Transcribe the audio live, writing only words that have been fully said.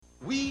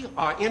We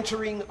are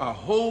entering a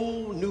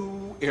whole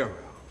new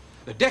era,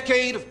 the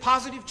decade of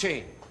positive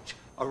change.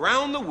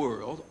 Around the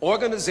world,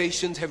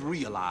 organizations have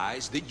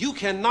realized that you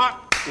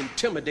cannot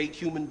intimidate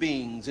human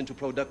beings into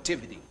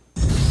productivity.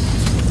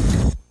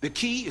 The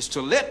key is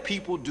to let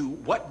people do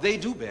what they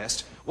do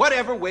best,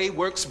 whatever way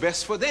works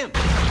best for them.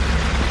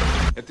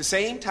 At the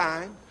same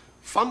time,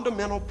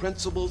 fundamental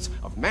principles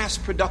of mass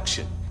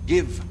production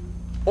give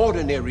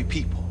ordinary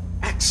people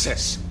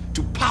access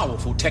to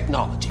powerful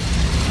technology.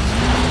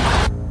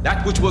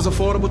 That which was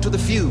affordable to the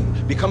few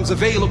becomes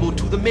available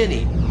to the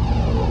many.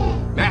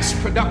 Mass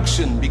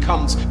production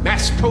becomes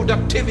mass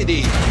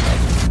productivity.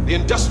 The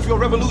Industrial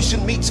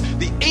Revolution meets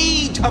the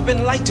Age of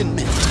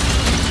Enlightenment.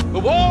 The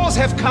walls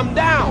have come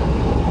down.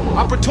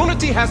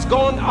 Opportunity has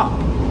gone up.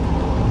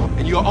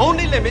 And your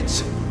only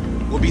limits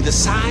will be the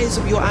size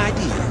of your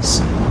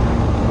ideas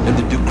and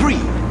the degree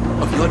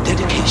of your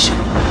dedication.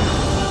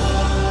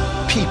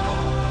 People,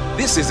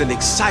 this is an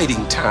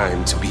exciting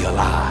time to be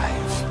alive.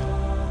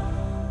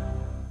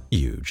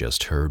 You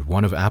just heard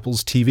one of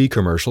Apple's TV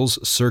commercials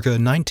circa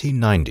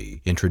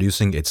 1990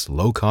 introducing its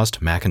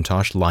low-cost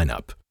Macintosh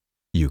lineup.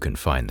 You can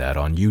find that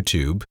on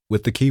YouTube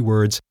with the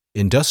keywords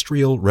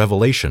Industrial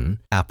Revelation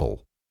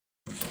Apple.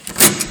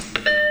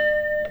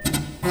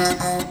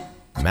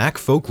 Mac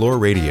Folklore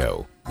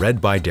Radio,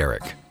 read by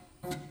Derek.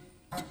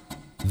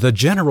 The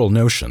general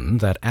notion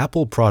that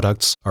Apple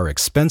products are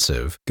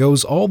expensive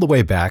goes all the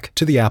way back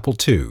to the Apple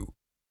II.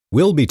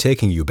 We'll be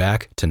taking you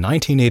back to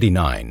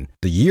 1989,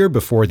 the year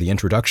before the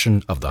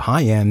introduction of the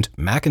high-end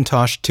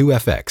Macintosh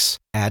 2FX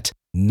at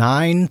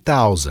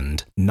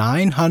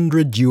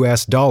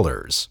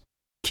 $9,900.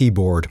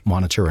 Keyboard,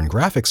 monitor, and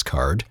graphics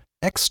card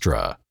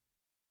extra.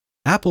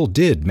 Apple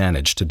did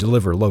manage to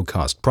deliver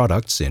low-cost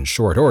products in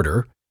short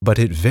order, but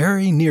it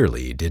very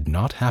nearly did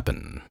not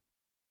happen.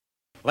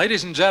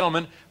 Ladies and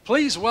gentlemen,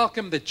 please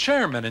welcome the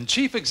Chairman and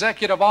Chief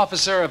Executive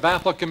Officer of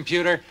Apple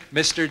Computer,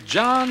 Mr.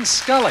 John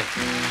Sculley.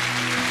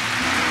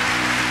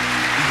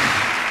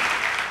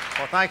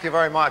 Well, thank you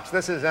very much.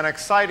 This is an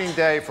exciting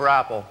day for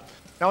Apple.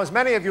 Now, as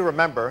many of you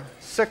remember,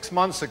 6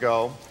 months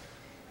ago,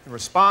 in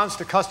response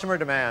to customer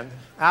demand,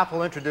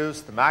 Apple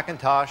introduced the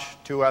Macintosh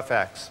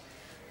 2FX,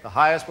 the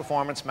highest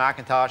performance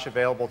Macintosh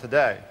available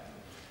today.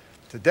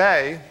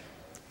 Today,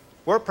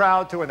 we're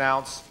proud to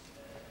announce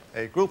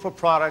a group of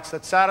products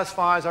that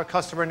satisfies our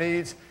customer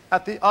needs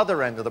at the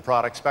other end of the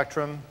product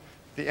spectrum,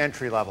 the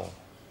entry level.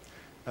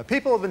 Now,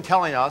 people have been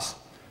telling us,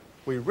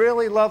 we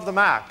really love the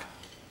Mac.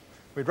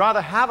 We'd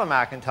rather have a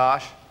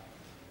Macintosh,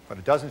 but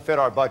it doesn't fit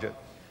our budget.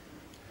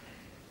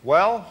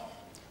 Well,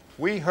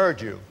 we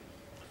heard you.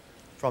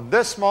 From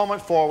this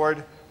moment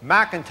forward,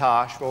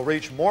 Macintosh will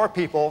reach more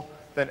people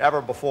than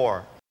ever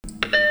before.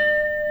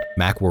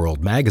 Macworld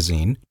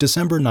Magazine,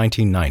 December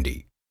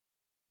 1990.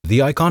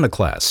 The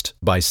Iconoclast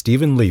by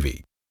Stephen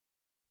Levy.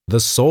 The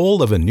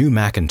soul of a new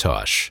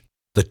Macintosh.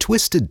 The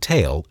twisted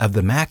tale of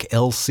the Mac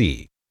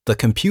LC, the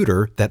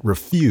computer that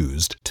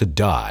refused to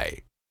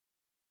die.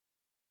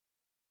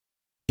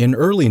 In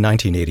early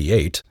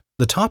 1988,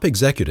 the top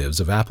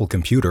executives of Apple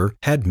Computer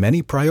had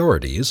many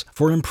priorities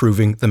for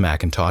improving the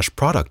Macintosh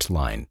product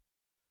line.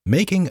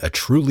 Making a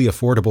truly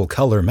affordable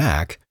color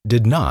Mac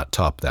did not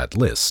top that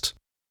list.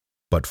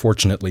 But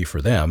fortunately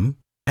for them,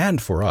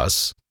 and for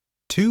us,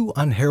 two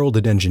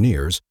unheralded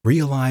engineers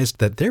realized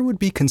that there would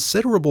be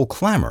considerable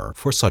clamor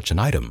for such an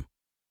item.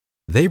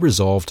 They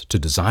resolved to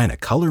design a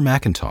color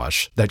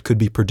Macintosh that could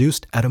be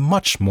produced at a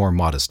much more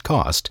modest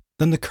cost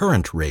than the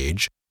current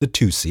rage, the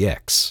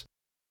 2CX.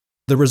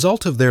 The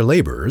result of their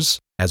labors,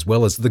 as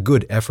well as the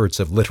good efforts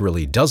of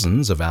literally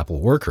dozens of Apple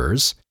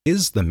workers,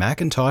 is the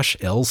Macintosh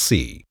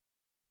LC.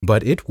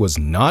 But it was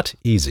not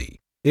easy.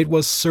 It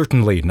was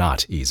certainly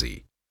not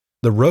easy.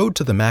 The road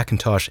to the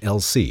Macintosh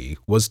LC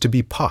was to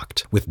be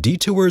pocked with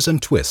detours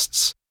and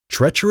twists,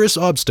 treacherous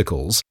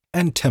obstacles,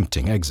 and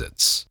tempting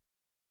exits.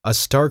 A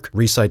stark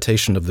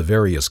recitation of the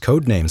various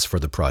code names for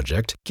the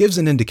project gives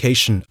an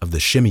indication of the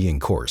shimmying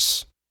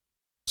course.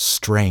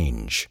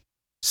 Strange,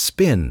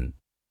 Spin,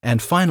 and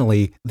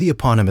finally the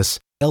eponymous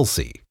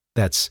ELSIE,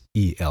 that's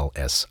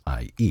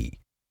E-L-S-I-E.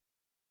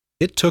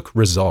 It took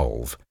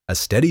resolve, a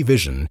steady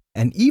vision,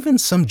 and even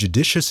some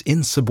judicious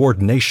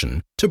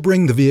insubordination to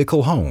bring the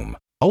vehicle home,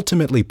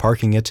 ultimately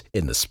parking it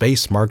in the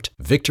space marked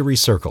Victory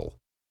Circle.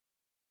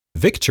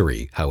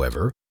 Victory,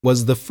 however,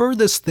 was the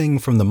furthest thing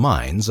from the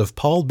minds of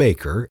Paul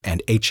Baker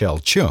and H.L.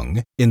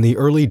 Chung in the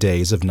early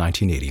days of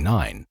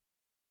 1989.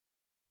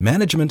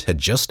 Management had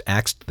just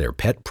axed their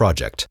pet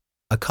project,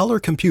 a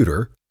color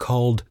computer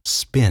called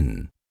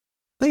Spin.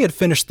 They had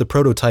finished the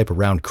prototype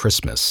around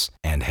Christmas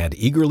and had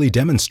eagerly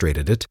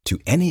demonstrated it to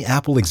any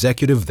Apple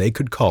executive they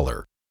could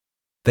collar.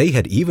 They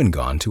had even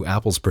gone to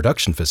Apple's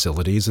production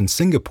facilities in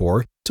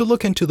Singapore to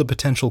look into the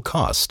potential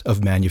cost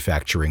of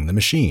manufacturing the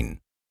machine.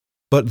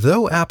 But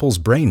though Apple's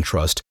brain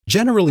trust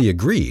generally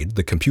agreed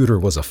the computer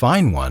was a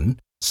fine one,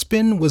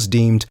 Spin was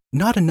deemed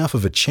not enough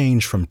of a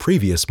change from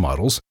previous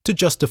models to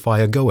justify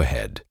a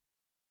go-ahead.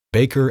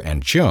 Baker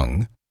and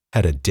Chung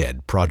had a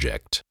dead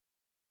project.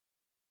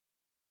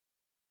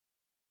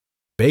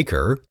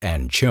 Baker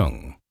and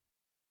Chung.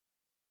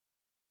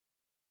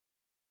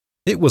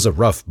 It was a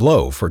rough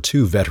blow for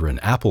two veteran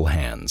Apple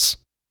hands.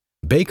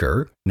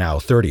 Baker, now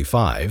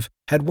 35,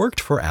 had worked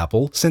for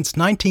Apple since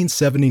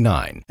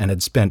 1979 and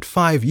had spent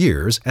 5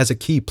 years as a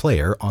key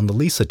player on the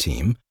Lisa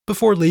team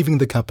before leaving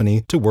the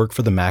company to work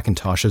for the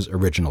Macintosh's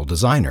original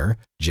designer,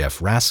 Jeff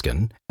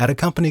Raskin, at a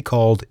company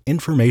called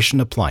Information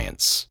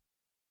Appliance.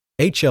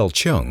 H.L.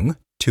 Chung,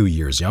 2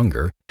 years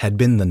younger, had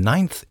been the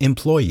 9th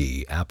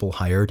employee Apple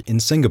hired in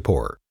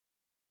Singapore.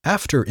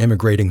 After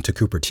immigrating to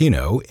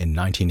Cupertino in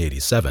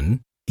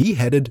 1987, he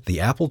headed the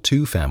Apple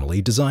II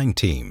family design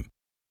team.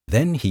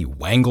 Then he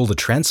wangled a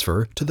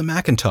transfer to the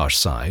Macintosh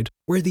side,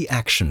 where the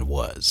action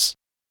was.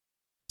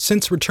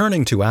 Since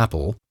returning to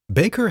Apple,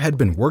 Baker had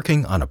been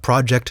working on a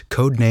project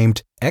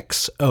codenamed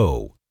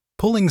XO,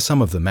 pulling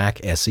some of the Mac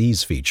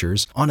SE's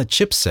features on a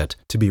chipset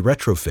to be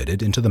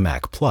retrofitted into the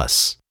Mac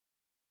Plus.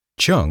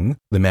 Chung,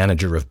 the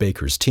manager of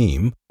Baker's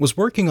team, was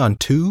working on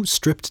 2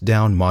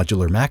 stripped-down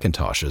modular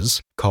Macintoshes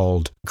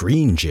called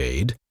Green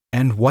Jade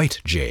and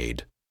White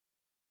Jade.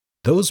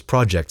 Those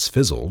projects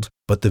fizzled,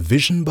 but the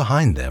vision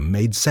behind them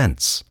made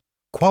sense.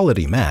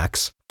 Quality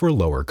Macs for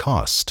lower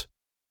cost.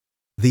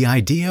 The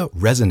idea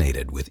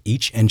resonated with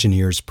each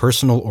engineer's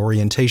personal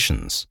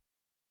orientations.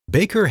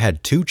 Baker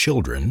had 2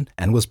 children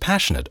and was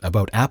passionate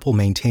about Apple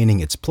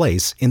maintaining its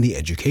place in the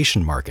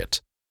education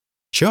market.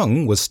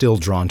 Chung was still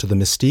drawn to the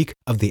mystique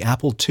of the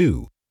Apple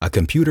II, a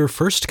computer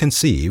first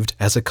conceived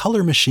as a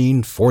color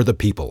machine for the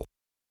people.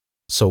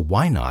 So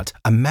why not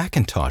a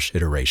Macintosh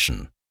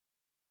iteration?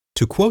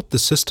 To quote the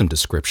system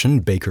description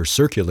Baker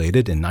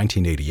circulated in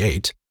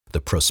 1988, the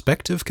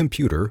prospective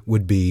computer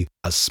would be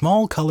a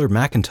small color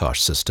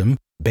Macintosh system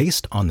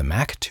based on the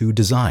Mac II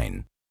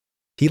design.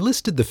 He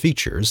listed the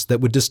features that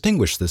would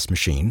distinguish this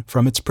machine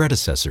from its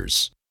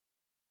predecessors.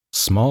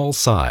 Small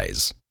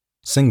size.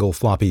 Single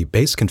floppy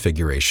base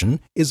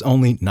configuration is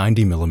only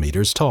 90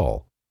 millimeters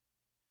tall.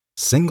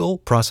 Single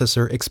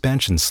processor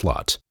expansion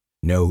slot.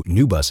 No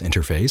NuBus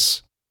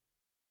interface.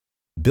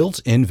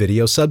 Built-in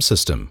video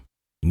subsystem.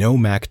 No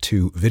Mac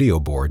II video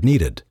board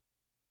needed.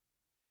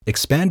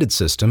 Expanded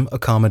system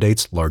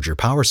accommodates larger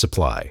power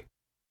supply.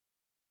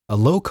 A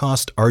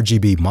low-cost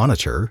RGB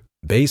monitor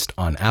based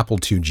on Apple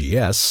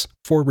IIgs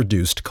for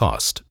reduced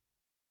cost.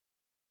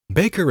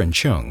 Baker and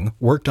Chung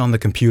worked on the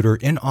computer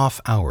in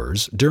off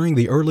hours during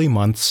the early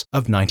months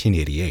of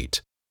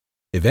 1988.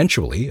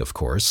 Eventually, of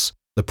course,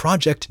 the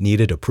project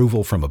needed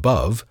approval from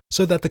above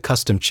so that the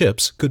custom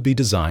chips could be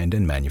designed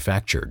and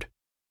manufactured.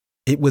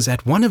 It was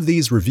at one of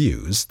these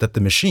reviews that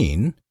the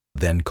machine,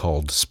 then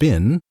called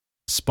Spin,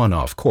 spun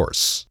off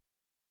course.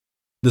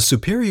 The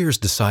superiors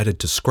decided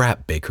to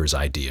scrap Baker's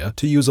idea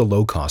to use a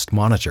low-cost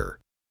monitor.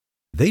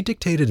 They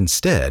dictated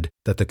instead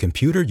that the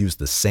computer use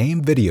the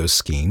same video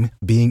scheme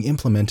being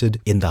implemented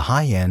in the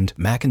high-end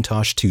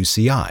Macintosh 2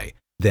 Ci,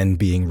 then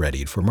being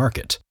readied for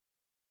market.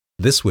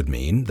 This would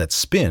mean that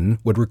Spin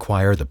would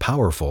require the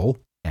powerful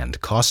and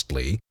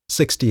costly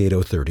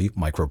 68030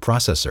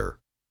 microprocessor.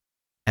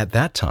 At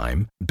that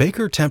time,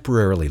 Baker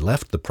temporarily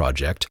left the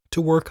project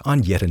to work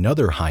on yet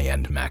another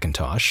high-end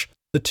Macintosh,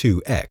 the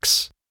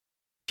 2X.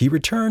 He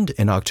returned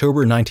in October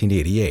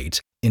 1988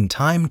 in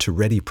time to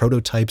ready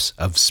prototypes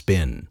of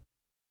Spin.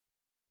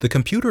 The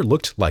computer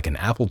looked like an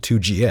Apple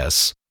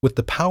IIgs with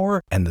the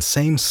power and the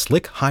same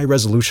slick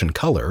high-resolution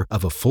color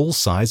of a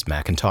full-size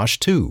Macintosh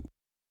 2.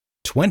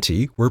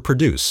 20 were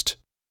produced.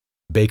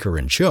 Baker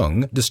and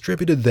Chung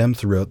distributed them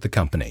throughout the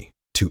company,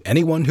 to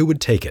anyone who would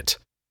take it,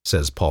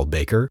 says Paul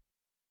Baker.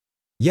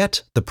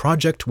 Yet the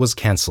project was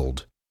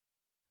cancelled.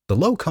 The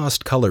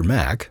low-cost color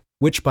Mac,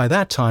 which by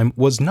that time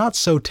was not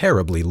so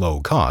terribly low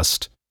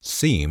cost,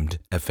 seemed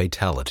a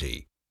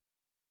fatality.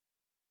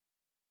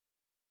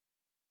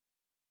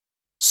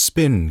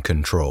 Spin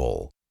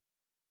control.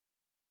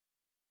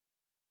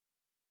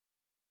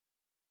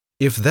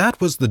 If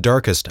that was the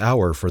darkest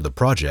hour for the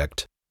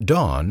project,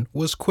 dawn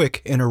was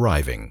quick in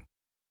arriving.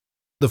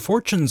 The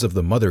fortunes of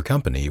the mother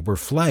company were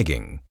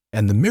flagging,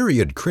 and the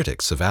myriad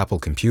critics of Apple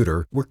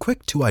Computer were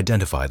quick to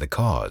identify the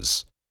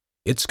cause.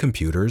 Its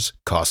computers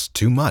cost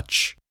too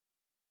much.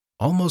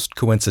 Almost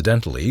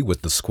coincidentally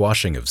with the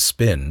squashing of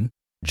Spin,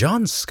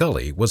 John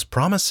Sculley was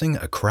promising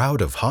a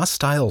crowd of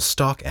hostile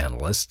stock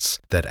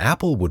analysts that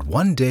Apple would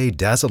one day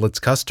dazzle its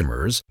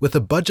customers with a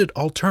budget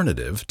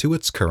alternative to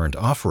its current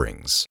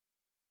offerings.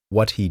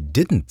 What he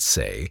didn't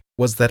say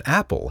was that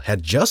Apple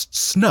had just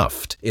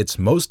snuffed its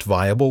most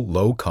viable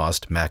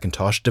low-cost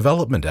Macintosh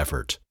development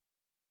effort.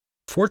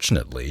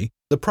 Fortunately,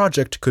 the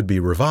project could be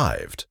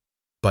revived.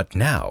 But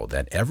now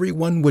that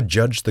everyone would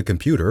judge the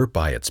computer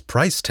by its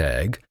price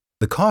tag,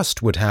 the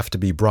cost would have to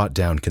be brought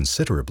down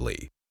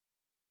considerably.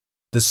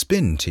 The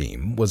Spin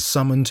team was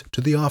summoned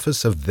to the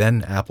office of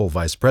then Apple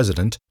Vice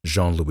President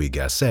Jean-Louis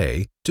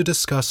Gasset to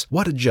discuss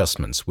what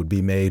adjustments would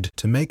be made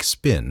to make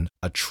Spin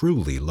a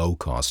truly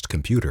low-cost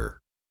computer.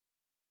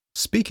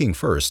 Speaking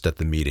first at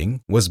the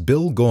meeting was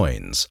Bill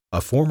Goines, a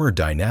former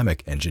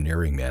dynamic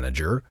engineering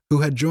manager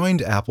who had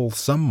joined Apple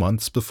some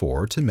months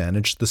before to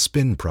manage the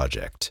Spin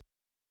project.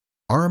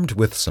 Armed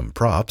with some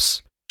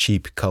props,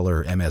 cheap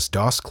color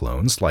MS-DOS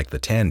clones like the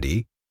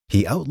Tandy,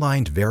 he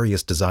outlined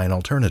various design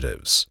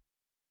alternatives.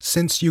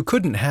 Since you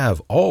couldn't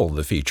have all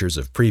the features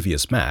of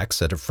previous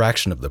Macs at a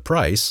fraction of the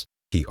price,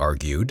 he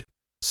argued,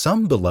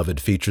 some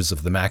beloved features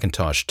of the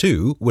Macintosh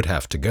 2 would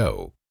have to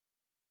go.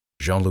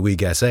 Jean-Louis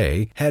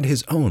Gasset had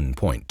his own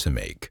point to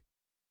make.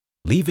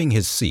 Leaving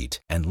his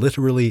seat and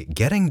literally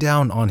getting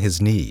down on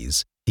his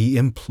knees, he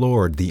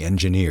implored the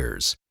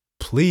engineers,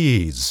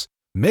 "Please,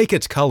 make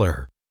it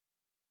color."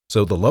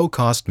 So the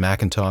low-cost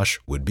Macintosh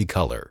would be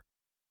color.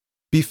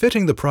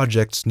 Befitting the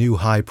project's new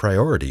high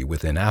priority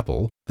within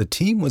Apple, the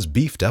team was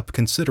beefed up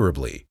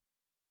considerably.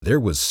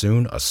 There was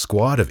soon a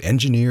squad of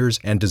engineers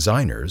and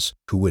designers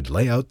who would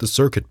lay out the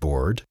circuit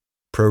board,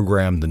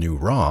 program the new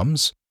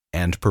ROMs,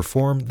 and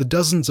perform the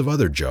dozens of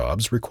other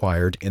jobs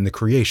required in the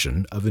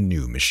creation of a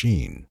new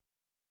machine.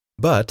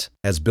 But,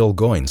 as Bill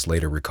Goines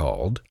later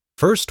recalled,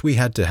 first we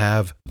had to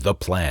have the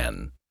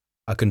plan,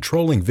 a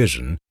controlling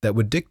vision that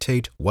would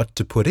dictate what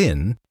to put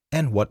in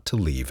and what to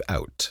leave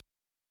out.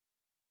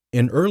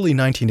 In early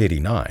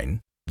 1989,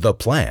 the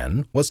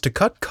plan was to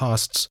cut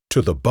costs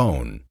to the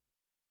bone.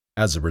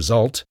 As a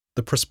result,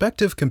 the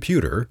prospective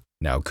computer,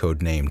 now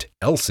codenamed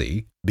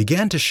Elsie,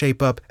 began to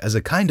shape up as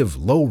a kind of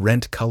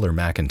low-rent color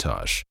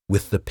Macintosh,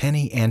 with the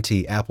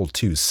penny-ante Apple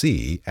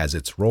IIc as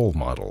its role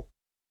model.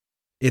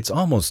 It's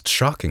almost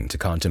shocking to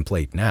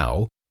contemplate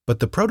now, but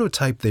the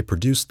prototype they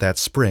produced that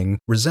spring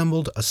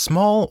resembled a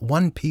small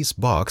one-piece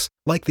box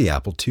like the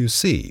Apple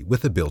IIc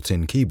with a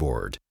built-in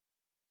keyboard.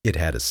 It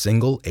had a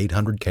single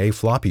 800K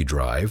floppy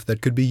drive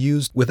that could be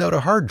used without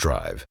a hard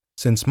drive,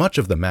 since much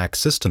of the Mac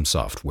system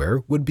software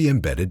would be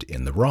embedded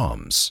in the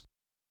ROMs.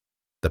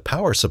 The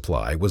power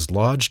supply was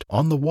lodged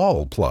on the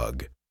wall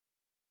plug.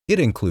 It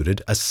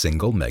included a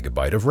single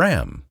megabyte of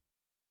RAM.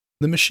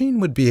 The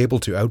machine would be able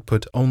to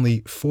output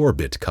only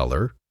 4-bit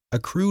color, a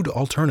crude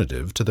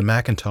alternative to the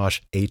Macintosh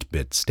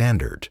 8-bit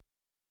standard.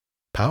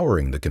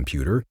 Powering the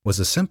computer was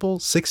a simple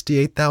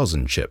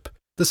 68000 chip,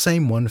 the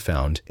same one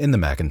found in the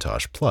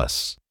Macintosh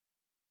Plus.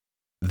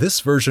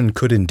 This version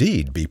could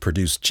indeed be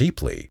produced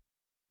cheaply.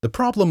 The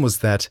problem was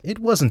that it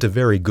wasn't a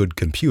very good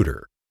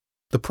computer.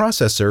 The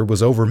processor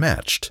was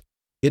overmatched.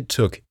 It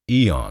took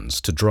eons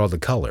to draw the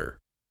color.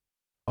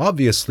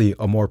 Obviously,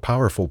 a more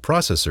powerful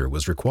processor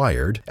was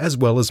required, as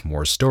well as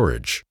more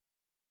storage.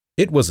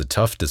 It was a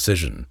tough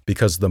decision,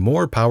 because the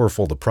more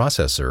powerful the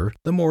processor,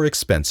 the more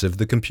expensive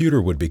the computer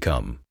would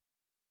become.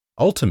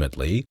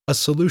 Ultimately, a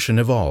solution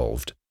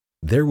evolved.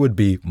 There would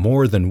be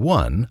more than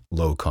one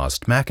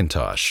low-cost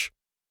Macintosh.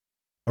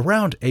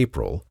 Around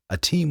April, a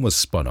team was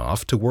spun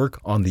off to work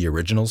on the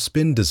original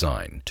spin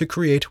design to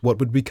create what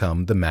would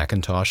become the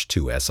Macintosh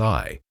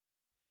 2SI.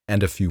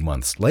 And a few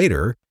months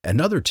later,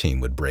 another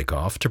team would break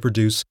off to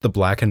produce the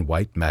black and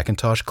white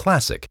Macintosh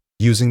Classic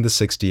using the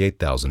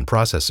 68000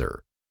 processor.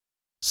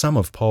 Some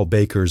of Paul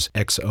Baker's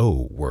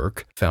XO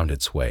work found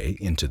its way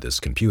into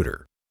this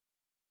computer.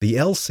 The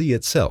LC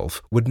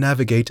itself would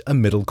navigate a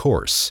middle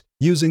course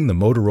using the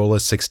Motorola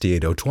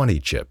 68020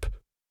 chip.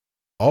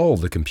 All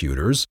the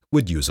computers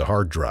would use a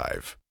hard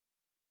drive.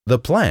 The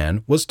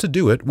plan was to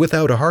do it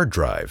without a hard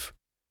drive.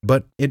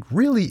 But it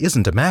really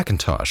isn't a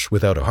Macintosh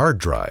without a hard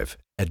drive,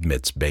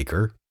 admits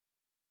Baker.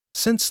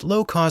 Since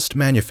low-cost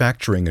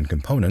manufacturing and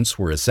components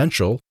were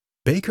essential,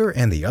 Baker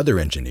and the other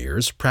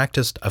engineers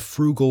practiced a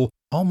frugal,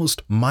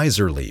 almost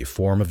miserly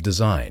form of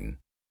design.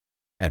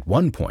 At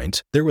one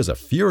point, there was a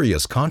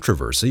furious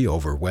controversy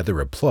over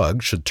whether a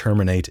plug should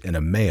terminate in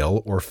a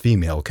male or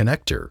female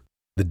connector,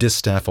 the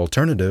distaff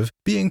alternative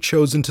being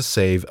chosen to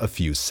save a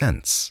few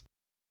cents.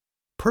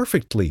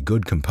 Perfectly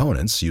good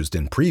components used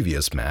in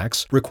previous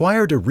Macs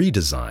required a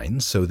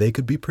redesign so they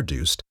could be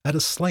produced at a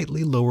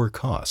slightly lower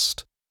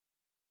cost.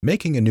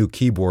 Making a new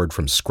keyboard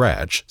from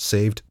scratch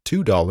saved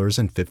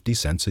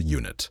 $2.50 a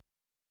unit.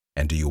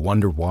 And do you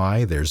wonder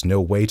why there's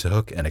no way to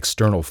hook an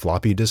external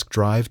floppy disk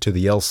drive to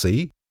the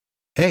LC?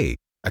 Hey,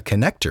 a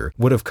connector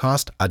would have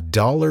cost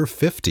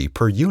 $1.50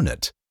 per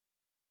unit.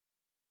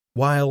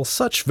 While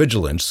such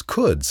vigilance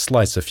could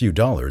slice a few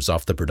dollars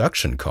off the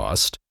production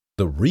cost,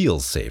 the real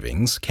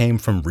savings came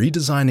from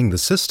redesigning the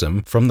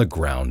system from the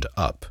ground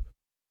up.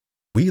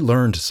 We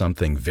learned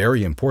something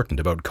very important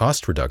about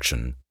cost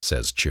reduction,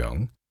 says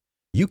Cheung.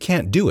 You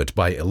can't do it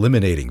by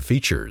eliminating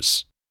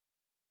features.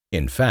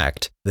 In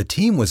fact, the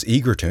team was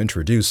eager to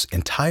introduce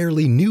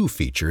entirely new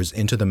features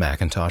into the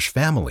Macintosh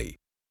family.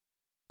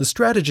 The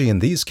strategy in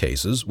these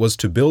cases was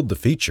to build the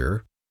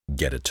feature,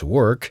 get it to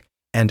work,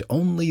 and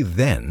only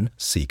then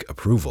seek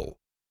approval.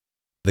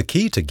 The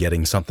key to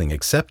getting something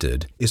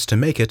accepted is to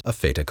make it a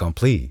fait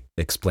accompli,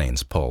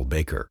 explains Paul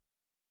Baker.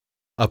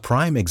 A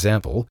prime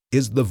example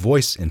is the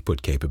voice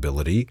input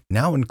capability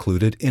now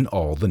included in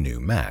all the new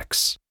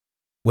Macs.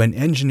 When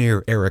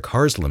engineer Eric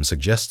Harslam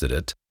suggested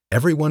it,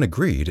 everyone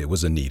agreed it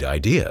was a neat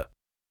idea.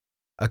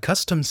 A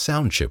custom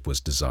sound chip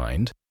was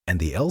designed, and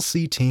the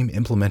LC team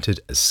implemented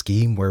a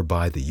scheme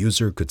whereby the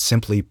user could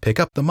simply pick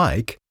up the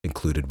mic,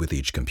 included with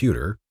each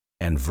computer,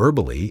 and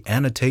verbally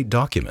annotate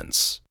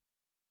documents.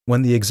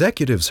 When the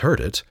executives heard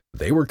it,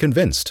 they were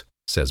convinced,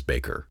 says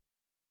Baker.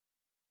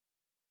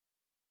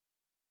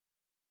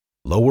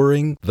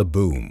 lowering the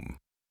boom.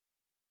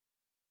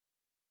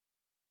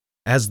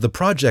 As the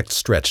project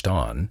stretched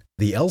on,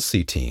 the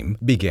LC team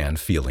began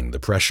feeling the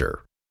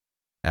pressure.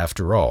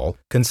 After all,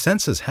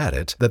 consensus had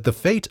it that the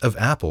fate of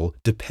Apple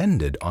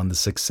depended on the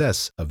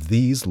success of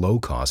these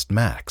low-cost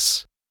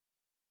Macs.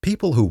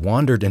 People who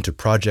wandered into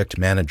project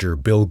manager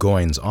Bill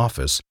Goines'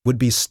 office would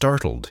be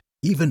startled,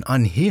 even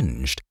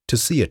unhinged, to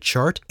see a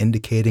chart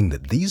indicating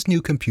that these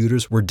new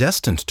computers were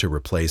destined to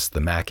replace the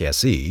Mac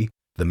SE,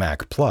 the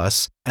Mac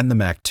Plus, and the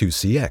Mac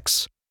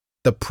II-CX,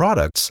 the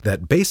products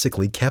that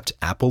basically kept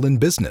Apple in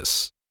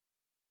business.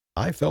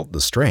 I felt the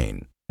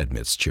strain,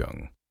 admits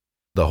Chung.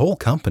 The whole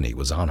company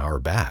was on our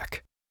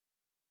back.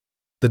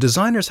 The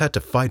designers had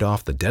to fight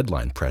off the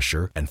deadline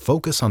pressure and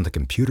focus on the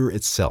computer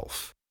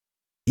itself.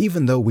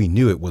 Even though we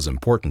knew it was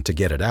important to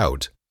get it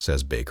out,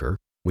 says Baker,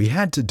 we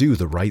had to do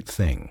the right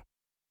thing.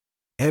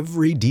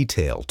 Every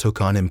detail took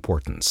on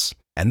importance,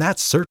 and that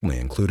certainly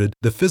included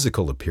the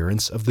physical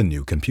appearance of the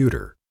new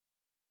computer.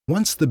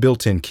 Once the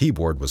built-in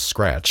keyboard was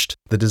scratched,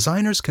 the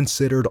designers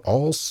considered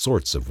all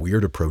sorts of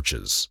weird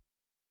approaches.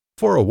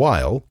 For a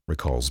while,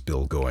 recalls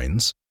Bill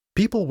Goines,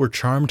 people were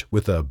charmed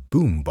with a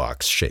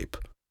boombox shape,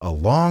 a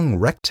long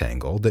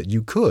rectangle that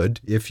you could,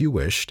 if you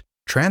wished,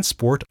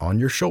 transport on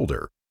your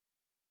shoulder.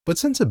 But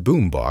since a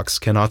boombox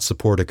cannot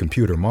support a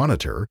computer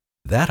monitor,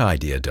 that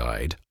idea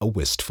died a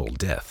wistful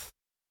death.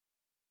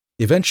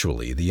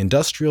 Eventually, the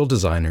industrial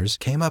designers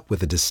came up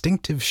with a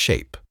distinctive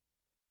shape,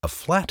 a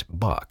flat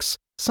box,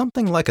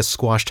 something like a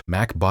squashed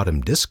Mac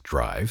bottom disk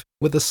drive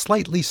with a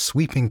slightly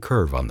sweeping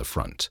curve on the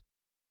front.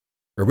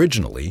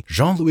 Originally,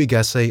 Jean-Louis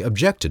Gasset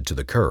objected to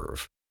the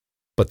curve,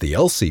 but the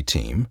LC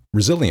team,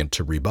 resilient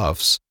to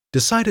rebuffs,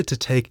 decided to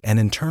take an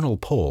internal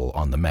poll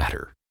on the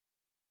matter.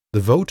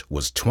 The vote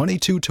was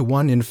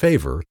 22-1 in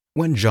favor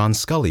when John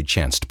Scully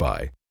chanced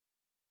by.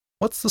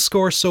 "What's the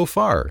score so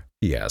far?"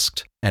 he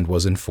asked, and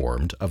was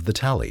informed of the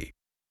tally.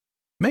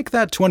 "Make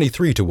that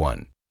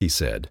 23-1, he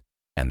said,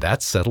 and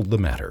that settled the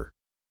matter.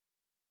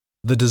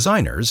 The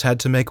designers had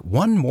to make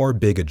one more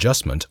big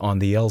adjustment on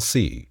the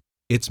LC,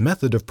 its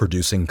method of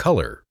producing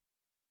color.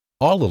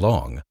 All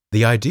along,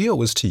 the idea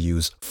was to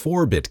use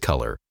 4-bit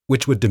color,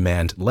 which would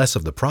demand less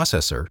of the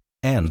processor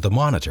and the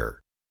monitor.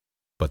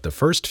 But the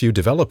first few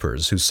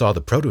developers who saw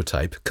the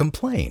prototype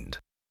complained.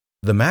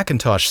 The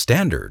Macintosh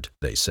standard,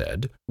 they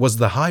said, was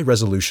the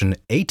high-resolution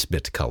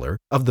 8-bit color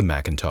of the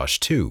Macintosh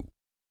II.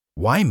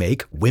 Why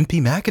make wimpy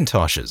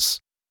Macintoshes?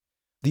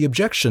 The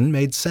objection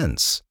made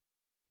sense.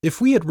 If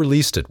we had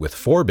released it with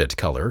 4-bit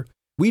color,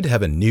 we'd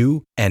have a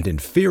new and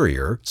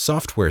inferior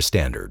software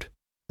standard.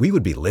 We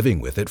would be living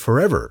with it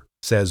forever,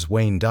 says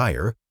Wayne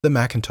Dyer, the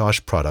Macintosh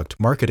product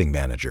marketing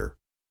manager.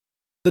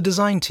 The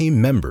design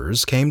team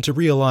members came to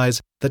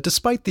realize that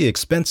despite the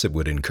expense it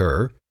would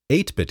incur,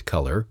 8-bit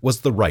color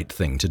was the right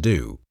thing to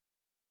do.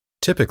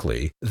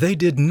 Typically, they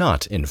did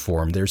not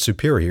inform their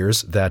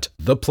superiors that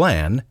the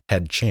plan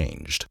had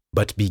changed,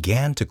 but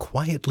began to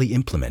quietly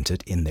implement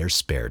it in their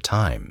spare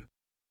time.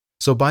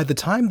 So by the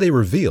time they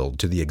revealed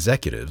to the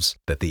executives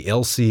that the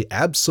LC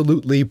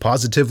absolutely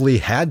positively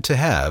had to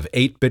have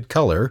 8-bit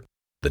color,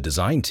 the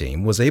design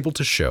team was able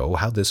to show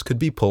how this could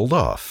be pulled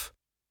off.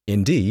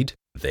 Indeed,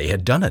 they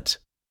had done it.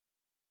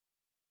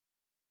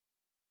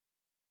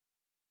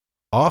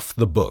 Off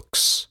the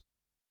books.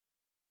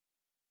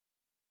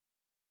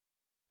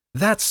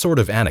 That sort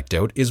of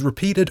anecdote is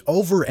repeated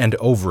over and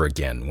over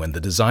again when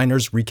the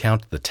designers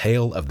recount the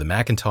tale of the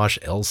Macintosh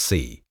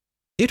LC.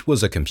 It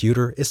was a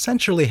computer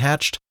essentially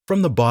hatched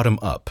from the bottom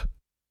up.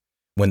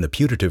 When the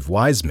putative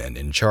wise men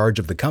in charge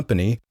of the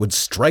company would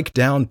strike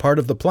down part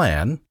of the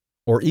plan,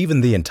 or even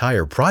the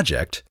entire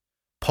project,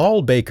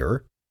 Paul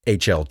Baker,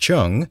 H.L.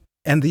 Chung,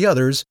 and the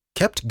others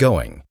kept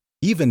going,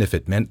 even if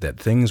it meant that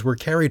things were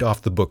carried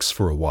off the books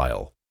for a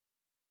while.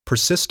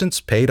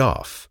 Persistence paid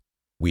off.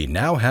 We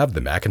now have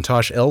the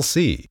Macintosh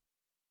LC.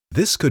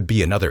 This could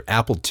be another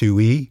Apple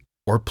IIe,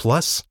 or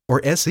Plus,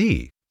 or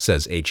SE,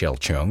 says H.L.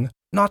 Chung,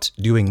 not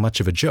doing much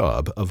of a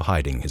job of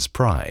hiding his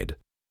pride.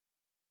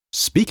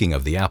 Speaking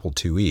of the Apple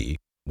IIe,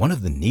 one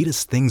of the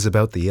neatest things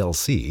about the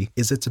LC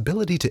is its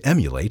ability to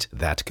emulate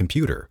that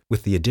computer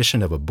with the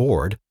addition of a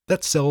board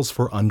that sells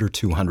for under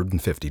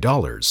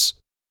 $250.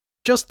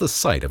 Just the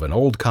sight of an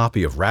old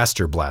copy of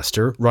Raster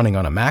Blaster running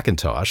on a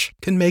Macintosh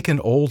can make an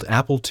old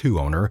Apple II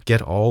owner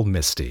get all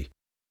misty.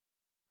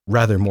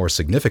 Rather more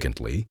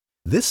significantly,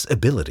 this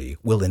ability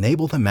will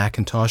enable the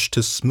Macintosh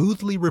to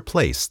smoothly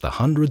replace the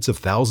hundreds of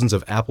thousands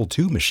of Apple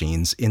II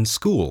machines in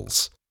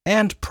schools,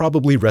 and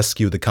probably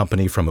rescue the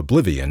company from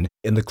oblivion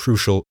in the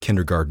crucial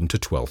kindergarten to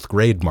 12th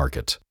grade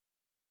market.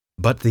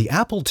 But the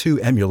Apple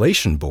II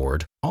emulation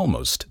board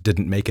almost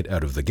didn't make it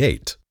out of the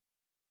gate.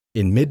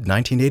 In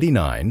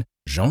mid-1989,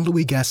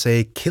 Jean-Louis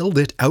Gasset killed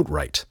it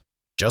outright,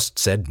 just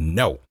said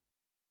no.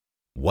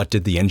 What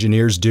did the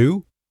engineers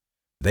do?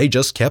 They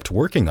just kept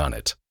working on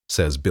it,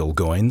 says Bill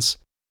Goines.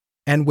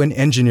 And when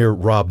engineer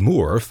Rob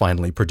Moore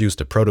finally produced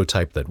a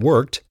prototype that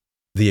worked,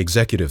 the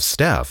executive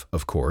staff,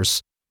 of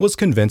course, was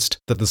convinced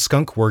that the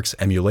Skunk Works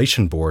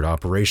emulation board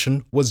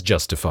operation was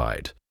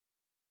justified.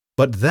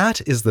 But that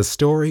is the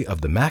story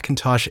of the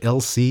Macintosh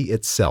LC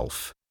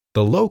itself,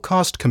 the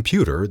low-cost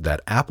computer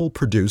that Apple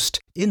produced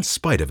in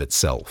spite of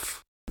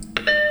itself.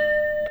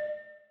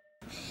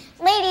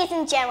 Ladies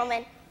and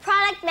gentlemen,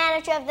 product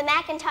manager of the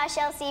Macintosh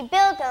LC,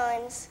 Bill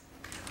Goins.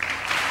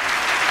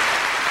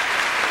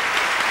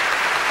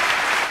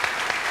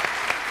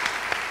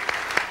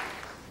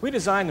 We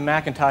designed the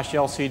Macintosh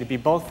LC to be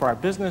both for our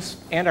business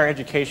and our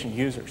education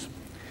users.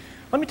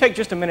 Let me take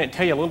just a minute and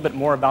tell you a little bit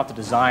more about the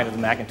design of the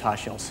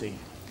Macintosh LC.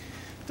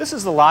 This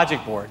is the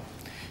logic board,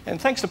 and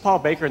thanks to Paul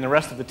Baker and the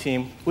rest of the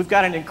team, we've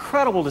got an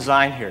incredible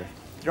design here.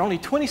 There are only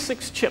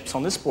 26 chips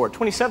on this board,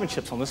 27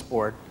 chips on this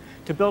board,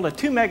 to build a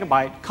 2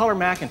 megabyte color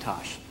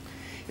Macintosh.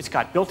 It's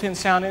got built-in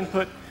sound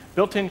input,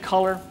 built-in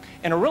color,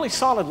 and a really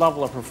solid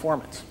level of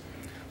performance.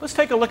 Let's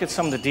take a look at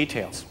some of the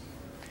details.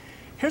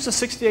 Here's a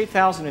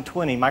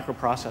 68020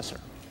 microprocessor.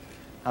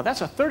 Now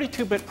that's a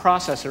 32-bit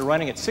processor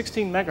running at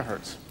 16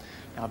 megahertz.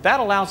 Now that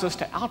allows us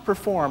to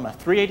outperform a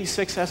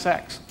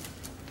 386SX.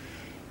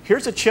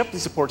 Here's a chip that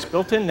supports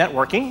built-in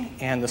networking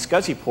and the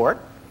SCSI port.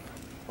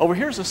 Over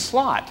here's a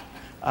slot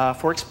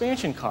for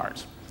expansion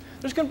cards.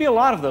 There's going to be a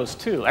lot of those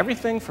too.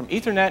 Everything from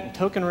Ethernet and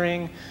Token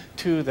Ring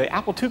to the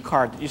Apple II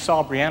card that you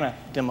saw Brianna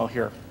demo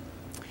here.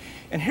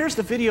 And here's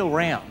the video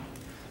RAM.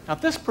 Now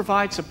this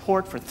provides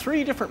support for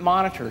 3 different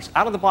monitors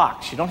out of the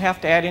box. You don't have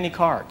to add any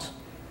cards.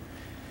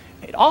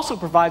 It also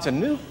provides a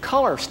new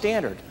color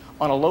standard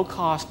on a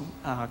low-cost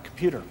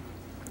computer.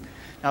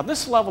 Now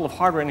this level of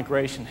hardware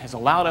integration has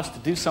allowed us to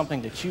do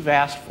something that you've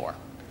asked for.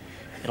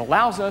 It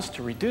allows us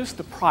to reduce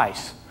the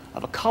price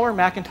of a color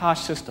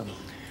Macintosh system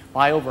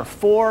by over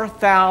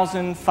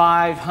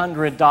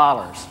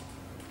 $4,500.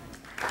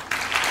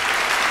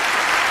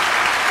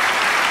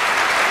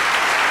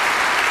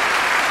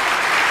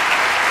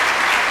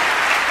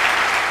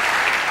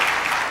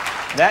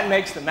 That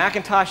makes the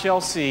Macintosh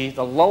LC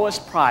the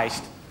lowest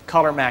priced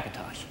color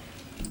Macintosh.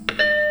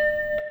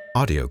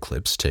 Audio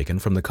clips taken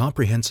from the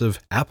comprehensive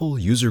Apple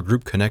User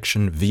Group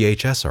Connection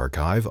VHS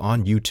archive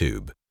on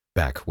YouTube,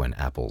 back when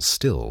Apple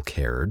still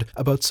cared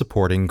about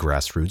supporting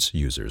grassroots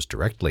users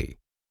directly.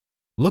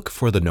 Look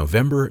for the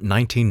November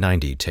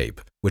 1990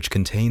 tape, which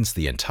contains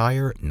the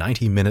entire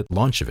 90-minute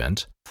launch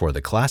event for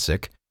the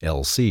classic,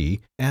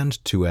 LC, and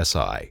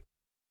 2SI.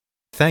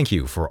 Thank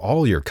you for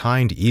all your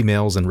kind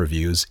emails and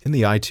reviews in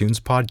the iTunes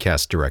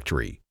podcast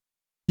directory.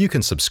 You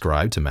can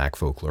subscribe to Mac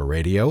Folklore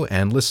Radio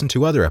and listen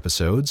to other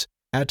episodes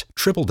at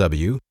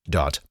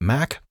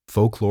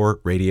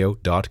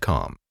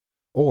www.macfolkloreradio.com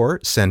or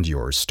send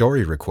your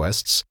story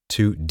requests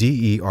to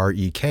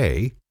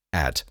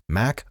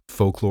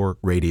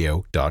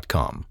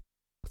derek@macfolkloreradio.com.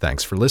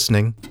 Thanks for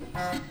listening.